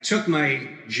Took my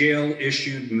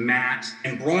jail-issued mat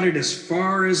and brought it as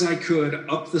far as I could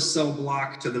up the cell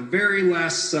block to the very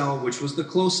last cell, which was the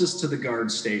closest to the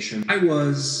guard station. I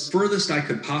was furthest I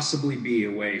could possibly be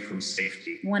away from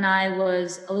safety. When I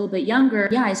was a little bit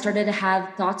younger, I started to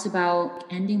have thoughts about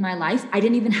ending my life. I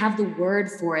didn't even have the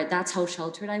word for it. That's how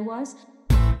sheltered I was.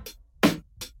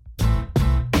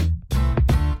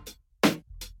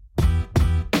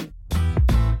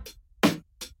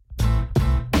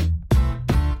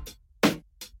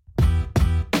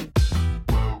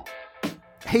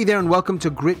 Hey there, and welcome to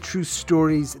Grit, True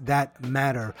Stories That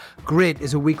Matter. Grit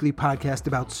is a weekly podcast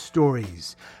about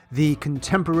stories, the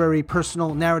contemporary,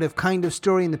 personal, narrative kind of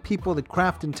story and the people that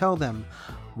craft and tell them.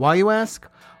 Why, you ask?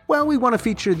 Well, we want to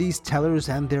feature these tellers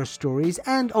and their stories,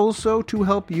 and also to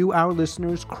help you, our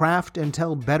listeners, craft and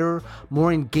tell better,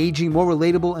 more engaging, more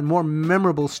relatable, and more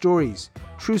memorable stories.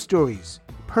 True stories,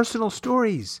 personal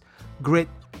stories, Grit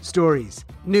stories.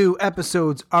 New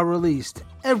episodes are released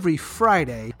every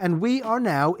Friday, and we are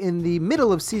now in the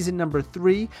middle of season number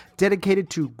 3, dedicated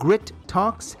to Grit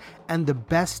Talks and the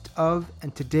best of.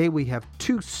 And today we have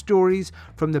 2 stories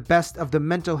from the best of the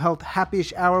Mental Health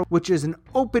Happyish Hour, which is an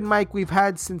open mic we've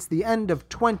had since the end of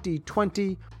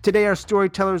 2020. Today our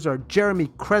storytellers are Jeremy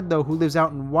Credlow, who lives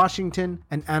out in Washington,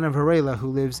 and Anna Varela, who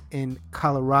lives in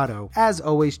Colorado. As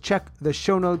always, check the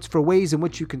show notes for ways in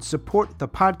which you can support the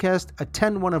podcast,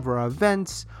 attend one of our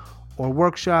events or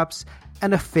workshops.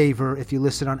 And a favor, if you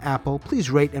listen on Apple, please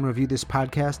rate and review this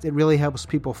podcast. It really helps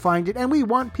people find it, and we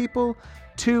want people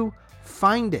to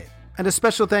find it. And a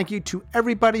special thank you to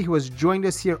everybody who has joined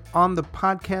us here on the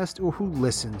podcast or who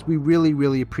listens. We really,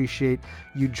 really appreciate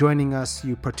you joining us,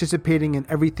 you participating in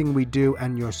everything we do,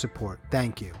 and your support.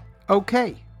 Thank you.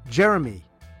 Okay, Jeremy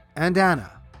and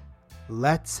Anna,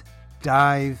 let's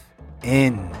dive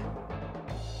in.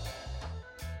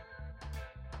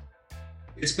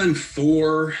 It's been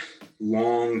 4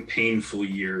 long, painful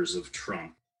years of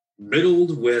Trump,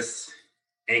 riddled with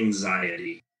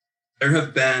anxiety. There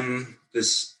have been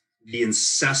the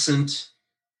incessant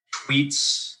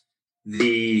tweets,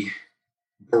 the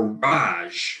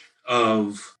barrage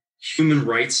of human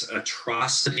rights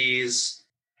atrocities,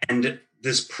 and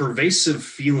this pervasive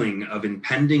feeling of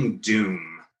impending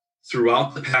doom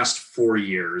throughout the past 4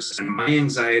 years. And my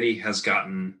anxiety has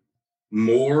gotten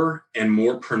more and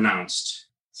more pronounced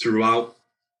throughout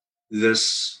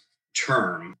this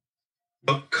term.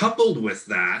 But coupled with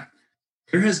that,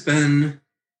 there has been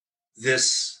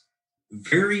this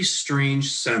very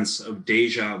strange sense of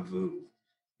deja vu,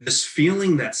 this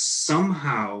feeling that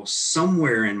somehow,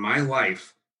 somewhere in my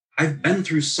life, I've been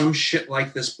through some shit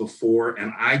like this before,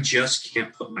 and I just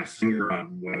can't put my finger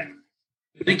on when.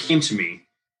 And it came to me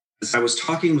as I was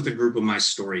talking with a group of my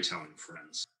storytelling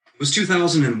friends. It was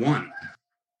 2001.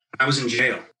 I was in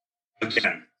jail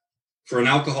again for an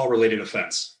alcohol-related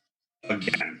offense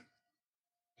again.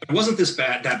 It wasn't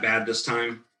that bad this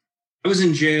time. I was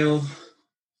in jail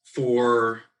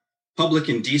for public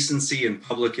indecency and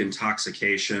public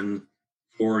intoxication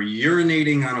for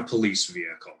urinating on a police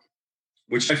vehicle,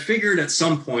 which I figured at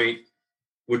some point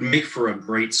would make for a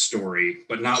great story,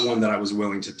 but not one that I was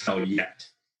willing to tell yet.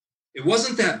 It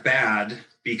wasn't that bad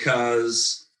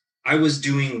because I was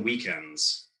doing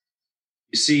weekends.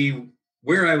 You see,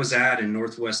 where I was at in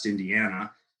Northwest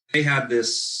Indiana, they had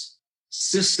this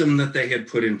system that they had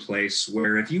put in place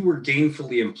where if you were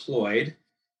gainfully employed,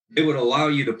 they would allow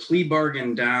you to plea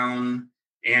bargain down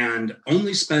and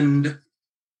only spend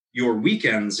your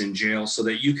weekends in jail so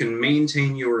that you can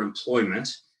maintain your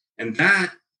employment. And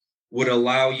that would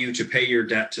allow you to pay your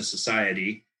debt to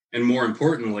society, and more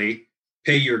importantly,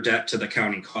 pay your debt to the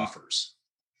county coffers.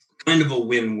 Kind of a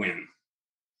win-win.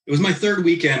 It was my 3rd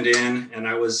weekend in, and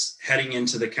I was heading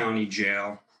into the county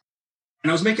jail,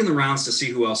 and I was making the rounds to see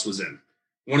who else was in.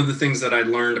 One of the things that I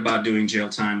learned about doing jail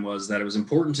time was that it was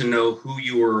important to know who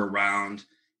you were around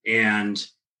and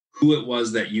who it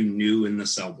was that you knew in the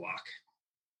cell block.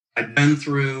 I'd been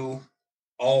through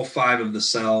all 5 of the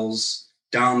cells,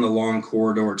 down the long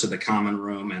corridor to the common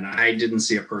room, and I didn't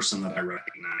see a person that I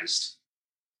recognized.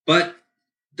 But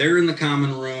there in the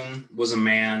common room was a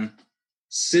man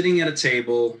sitting at a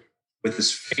table with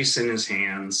his face in his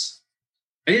hands.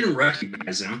 I didn't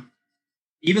recognize him.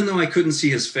 Even though I couldn't see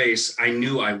his face, I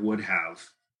knew I would have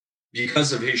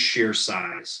because of his sheer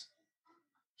size.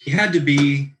 He had to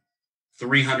be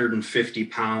 350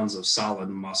 pounds of solid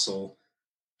muscle,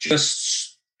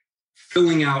 just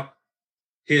filling out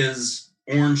his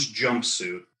orange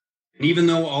jumpsuit. And even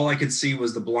though all I could see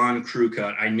was the blonde crew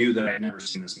cut, I knew that I'd never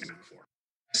seen this man before.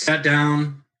 I sat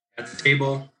down at the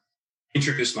table,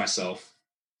 introduced myself.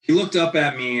 He looked up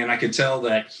at me, and I could tell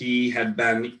that he had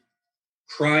been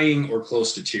crying or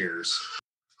close to tears.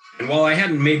 And while I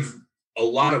hadn't made a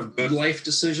lot of good life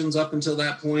decisions up until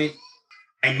that point,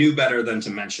 I knew better than to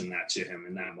mention that to him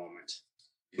in that moment.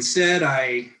 Instead,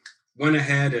 I went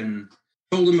ahead and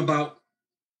told him about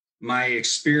my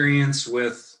experience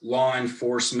with law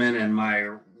enforcement and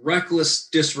my reckless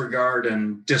disregard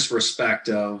and disrespect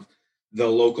of the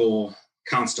local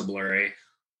constabulary,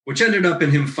 which ended up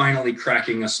in him finally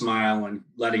cracking a smile and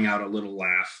letting out a little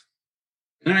laugh.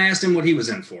 And I asked him what he was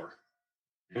in for,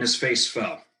 and his face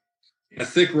fell. In a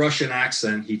thick Russian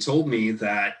accent, he told me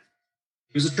that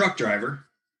he was a truck driver,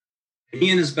 and he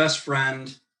and his best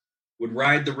friend would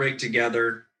ride the rig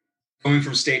together, going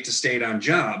from state to state on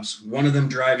jobs, one of them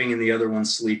driving and the other one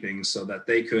sleeping so that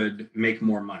they could make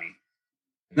more money.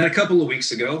 And then a couple of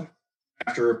weeks ago,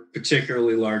 after a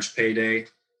particularly large payday,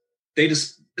 they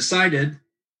decided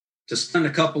to spend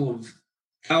a couple of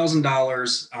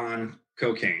 $1,000 on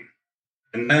cocaine.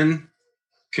 And then,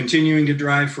 continuing to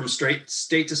drive from state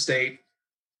to state,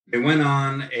 they went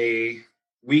on a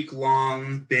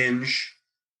week-long binge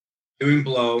doing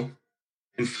blow.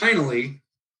 And finally,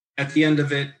 at the end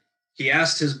of it, he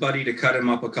asked his buddy to cut him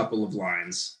up a couple of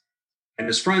lines. And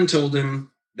his friend told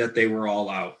him that they were all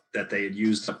out, that they had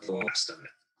used up the last of it.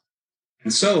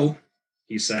 And so,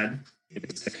 he said, in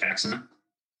his thick accent,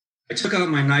 I took out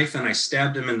my knife and I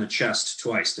stabbed him in the chest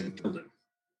twice and killed him.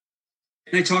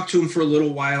 And I talked to him for a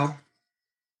little while.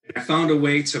 And I found a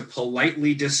way to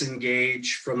politely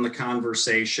disengage from the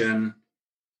conversation.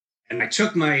 And I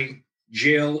took my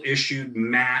jail-issued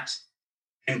mat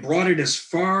and brought it as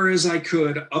far as I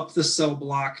could up the cell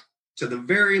block to the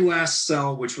very last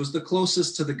cell, which was the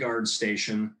closest to the guard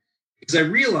station, because I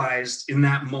realized in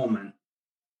that moment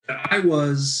that I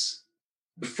was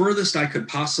the furthest I could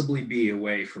possibly be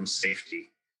away from safety.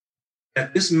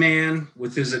 That this man,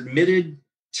 with his admitted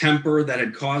temper that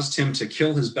had caused him to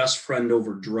kill his best friend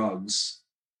over drugs,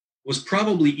 was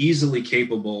probably easily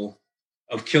capable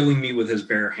of killing me with his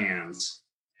bare hands.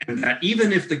 And that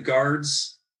even if the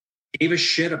guards gave a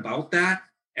shit about that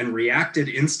and reacted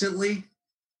instantly,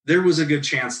 there was a good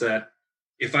chance that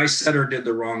if I said or did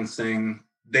the wrong thing,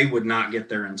 they would not get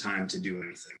there in time to do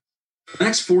anything. For the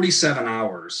next 47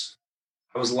 hours,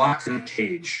 I was locked in a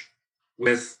cage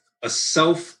with a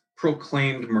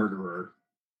self-proclaimed murderer.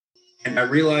 And I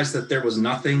realized that there was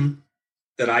nothing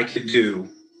that I could do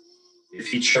if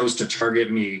he chose to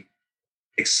target me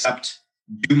except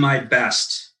do my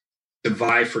best to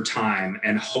vie for time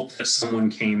and hope that someone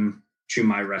came to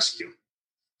my rescue.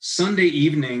 Sunday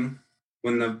evening,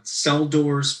 when the cell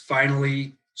doors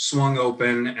finally swung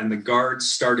open and the guards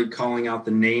started calling out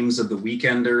the names of the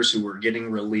weekenders who were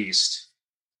getting released,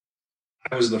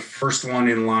 I was the first one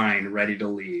in line ready to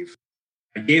leave.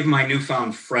 I gave my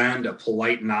newfound friend a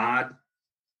polite nod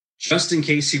just in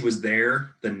case he was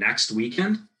there the next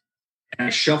weekend, and I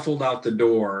shuffled out the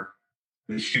door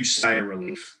with a huge sigh of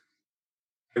relief.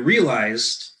 I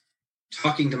realized,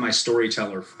 talking to my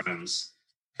storyteller friends,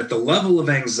 that the level of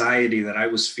anxiety that I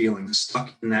was feeling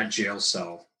stuck in that jail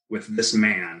cell with this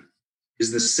man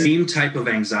is the same type of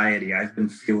anxiety I've been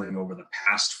feeling over the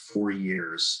past 4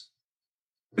 years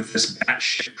with this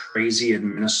batshit crazy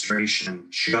administration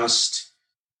just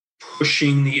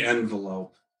pushing the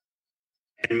envelope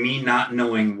and me not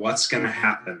knowing what's going to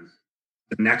happen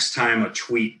the next time a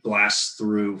tweet blasts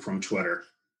through from Twitter.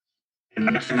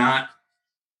 And I cannot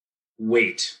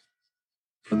wait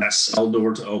for that cell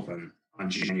door to open on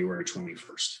January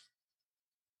 21st.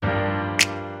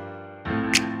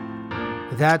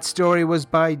 That story was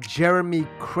by Jeremy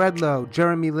Credlow.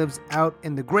 Jeremy lives out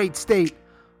in the great state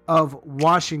of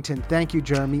Washington. Thank you,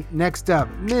 Jeremy. Next up,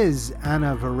 Ms.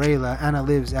 Anna Varela. Anna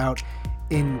lives out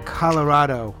in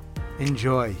Colorado.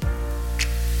 Enjoy.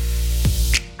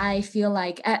 I feel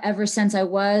like ever since I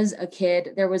was a kid,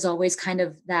 there was always kind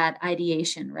of that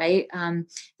ideation, right?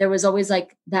 There was always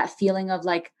like that feeling of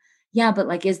like, yeah, but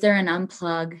like, is there an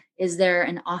unplug? Is there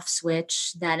an off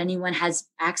switch that anyone has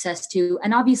access to?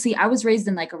 And obviously I was raised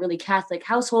in like a really Catholic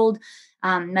household.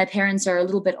 My parents are a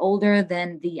little bit older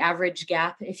than the average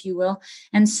gap, if you will.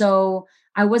 And so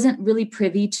I wasn't really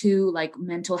privy to like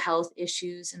mental health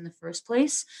issues in the first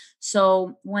place.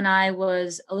 So when I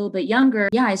was a little bit younger,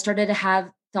 I started to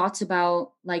have thoughts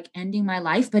about like ending my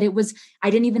life, but I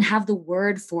didn't even have the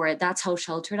word for it. That's how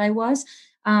sheltered I was.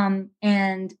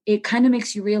 And it kind of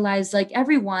makes you realize like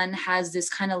everyone has this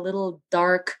kind of little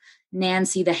dark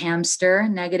Nancy the hamster,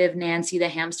 negative Nancy the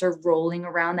hamster rolling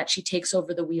around that she takes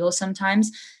over the wheel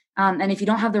sometimes. And if you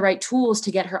don't have the right tools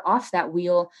to get her off that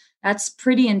wheel, that's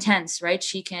pretty intense, right?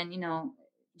 She can,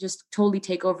 just totally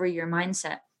take over your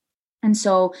mindset. And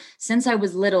so since I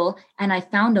was little and I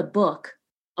found a book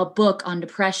a book on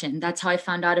depression. That's how I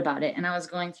found out about it. And I was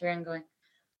going through and going,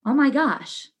 oh my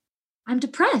gosh, I'm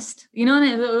depressed, and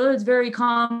it's very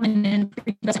common and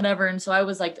whatever. And so I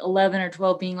was like 11 or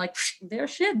 12 being like, there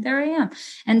I am.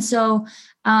 And so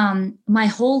my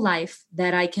whole life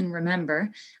that I can remember,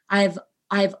 I've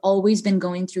always been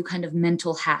going through kind of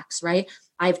mental hacks, right?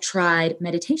 I've tried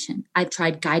meditation. I've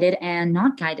tried guided and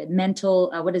not guided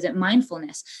mental,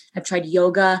 mindfulness. I've tried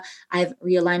yoga. I've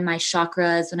realigned my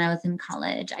chakras when I was in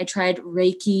college. I tried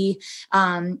Reiki.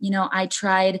 I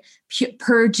tried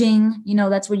purging.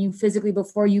 That's when you physically,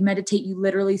 before you meditate, you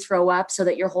literally throw up so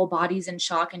that your whole body's in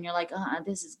shock and you're like,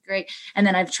 this is great. And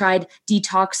then I've tried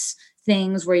detox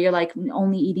things where you're like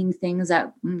only eating things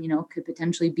that, could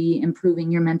potentially be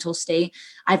improving your mental state.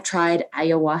 I've tried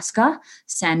ayahuasca,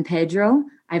 San Pedro.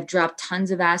 I've dropped tons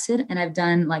of acid, and I've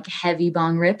done like heavy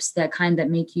bong rips, that kind that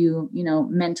make you,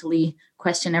 mentally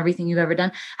question everything you've ever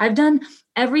done. I've done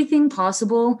everything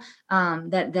possible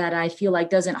that I feel like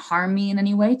doesn't harm me in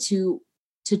any way to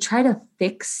try to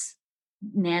fix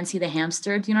Nancy the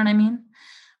hamster. Do you know what I mean?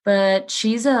 But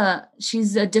she's a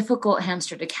difficult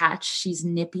hamster to catch. She's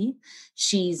nippy.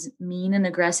 She's mean and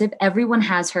aggressive. Everyone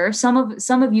has her. Some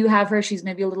of you have her. She's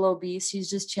maybe a little obese. She's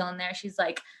just chilling there. She's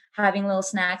like having little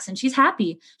snacks and she's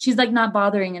happy. She's like not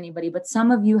bothering anybody. But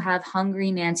some of you have hungry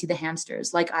Nancy the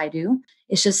hamsters like I do.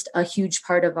 It's just a huge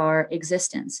part of our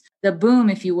existence. The boom,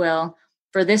 if you will,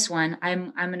 for this one,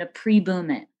 I'm going to pre-boom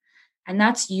it. And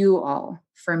that's you all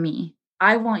for me.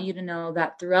 I want you to know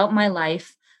that throughout my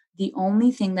life, the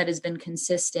only thing that has been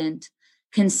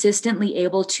consistently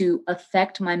able to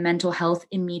affect my mental health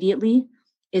immediately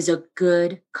is a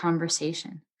good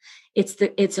conversation.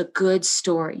 It's a good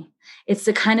story. It's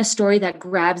the kind of story that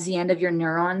grabs the end of your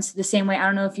neurons the same way. I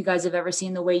don't know if you guys have ever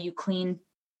seen the way you clean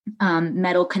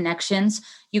metal connections.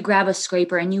 You grab a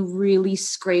scraper and you really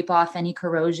scrape off any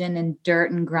corrosion and dirt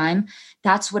and grime.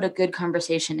 That's what a good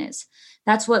conversation is.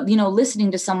 That's what,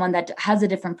 listening to someone that has a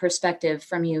different perspective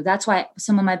from you. That's why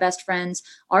some of my best friends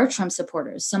are Trump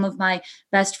supporters. Some of my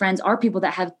best friends are people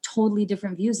that have totally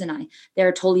different views than I.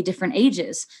 They're totally different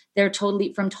ages. They're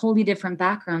from totally different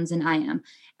backgrounds than I am.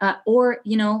 Or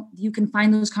you can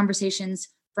find those conversations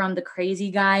from the crazy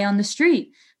guy on the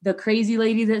street, the crazy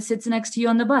lady that sits next to you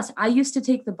on the bus. I used to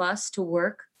take the bus to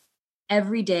work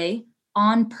every day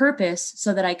on purpose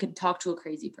so that I could talk to a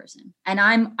crazy person. And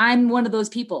I'm one of those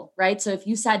people, right? So if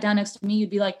you sat down next to me, you'd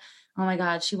be like, oh my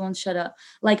God, she won't shut up.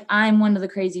 Like I'm one of the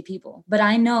crazy people, but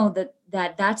I know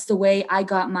that's the way I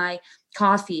got my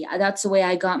coffee. That's the way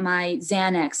I got my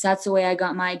Xanax. That's the way I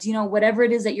got my, whatever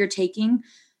it is that you're taking.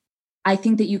 I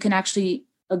think that you can actually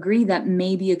agree that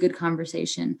maybe a good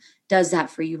conversation does that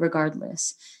for you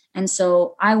regardless. And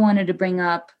so I wanted to bring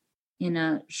up in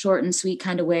a short and sweet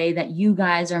kind of way that you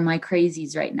guys are my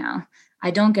crazies right now.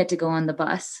 I don't get to go on the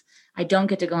bus. I don't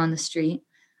get to go on the street.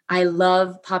 I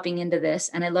love popping into this.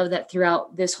 And I love that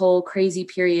throughout this whole crazy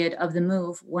period of the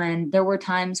move, when there were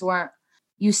times where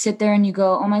you sit there and you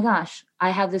go, oh my gosh,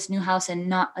 I have this new house and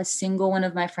not a single one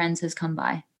of my friends has come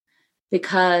by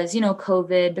because,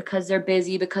 COVID, because they're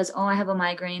busy, because, I have a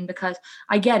migraine, because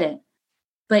I get it.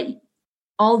 But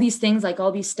all these things, like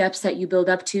all these steps that you build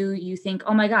up to, you think,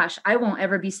 oh my gosh, I won't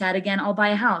ever be sad again. I'll buy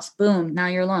a house. Boom. Now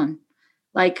you're alone.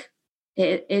 Like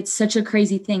it's such a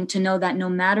crazy thing to know that no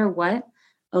matter what,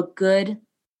 a good,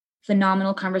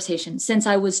 phenomenal conversation since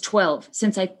I was 12,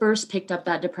 since I first picked up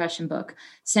that depression book,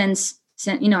 since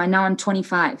now I'm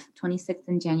 25, 26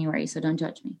 in January. So don't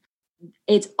judge me.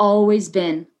 It's always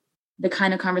been the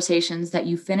kind of conversations that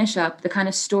you finish up, the kind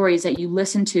of stories that you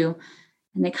listen to,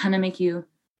 and they kind of make you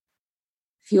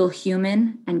feel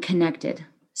human and connected.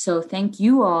 So thank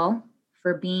you all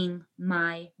for being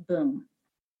my boom.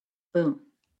 Boom.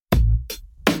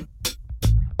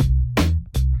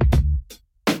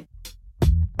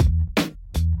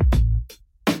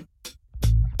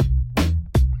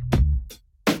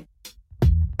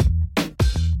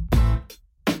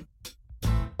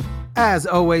 As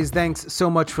always, thanks so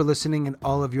much for listening and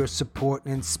all of your support.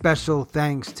 And special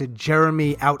thanks to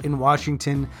Jeremy out in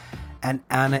Washington and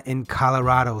Anna in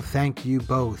Colorado. Thank you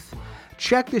both.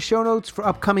 Check the show notes for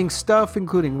upcoming stuff,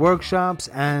 including workshops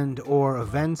and or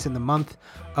events in the month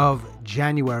of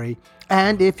January.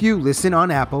 And if you listen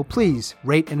on Apple, please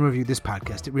rate and review this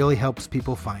podcast. It really helps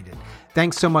people find it.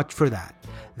 Thanks so much for that.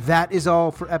 That is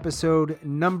all for episode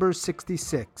number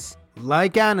 66.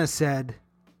 Like Anna said,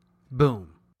 boom.